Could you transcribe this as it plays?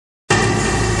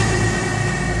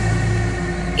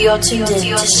You're tuned in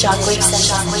to Shockwave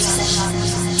Sessions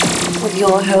with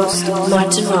your host,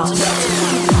 Martin Roth.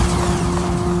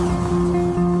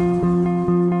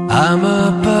 I'm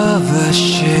above the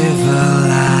shiver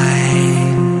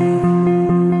line,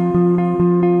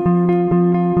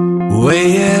 where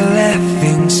you let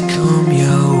things come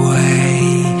your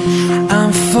way.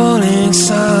 I'm falling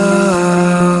so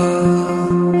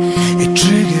it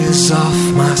triggers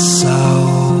off my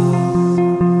soul.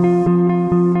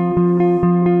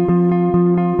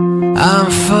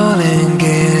 I'm falling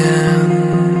in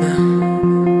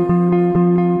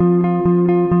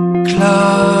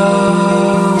closer.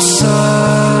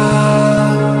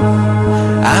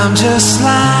 I'm just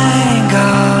lying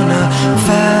on a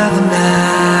feather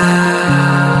now.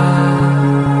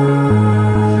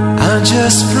 I'm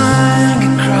just flying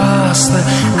across the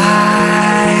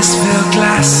ice-filled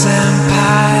glass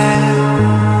empire.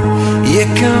 You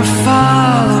can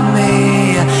follow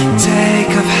me,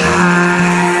 take off high.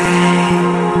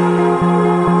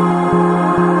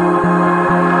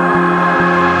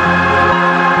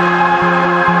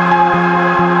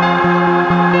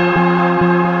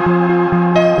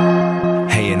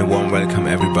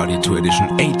 To edition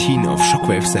 18 of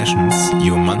Shockwave Sessions,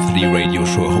 your monthly radio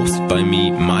show hosted by me,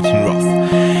 Martin Roth.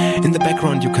 In the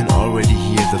background you can already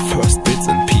hear the first bits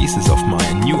and pieces of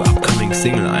my new upcoming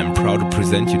single I'm proud to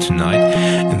present you tonight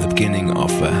in the beginning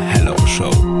of a Hello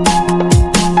show.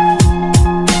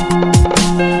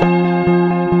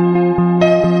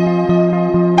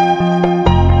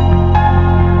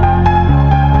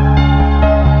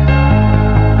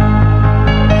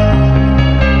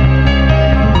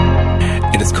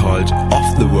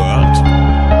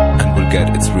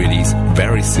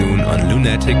 Very soon on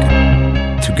Lunatic,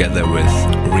 together with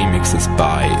remixes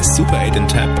by Super 8 and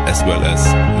Tap as well as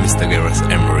Mr. Gareth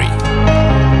Emery.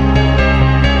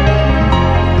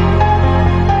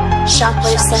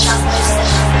 Shockwave Sessions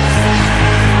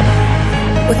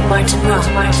with Martin Roth.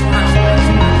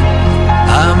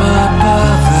 I'm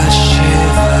above the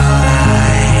shiver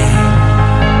line,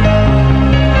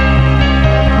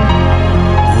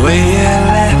 where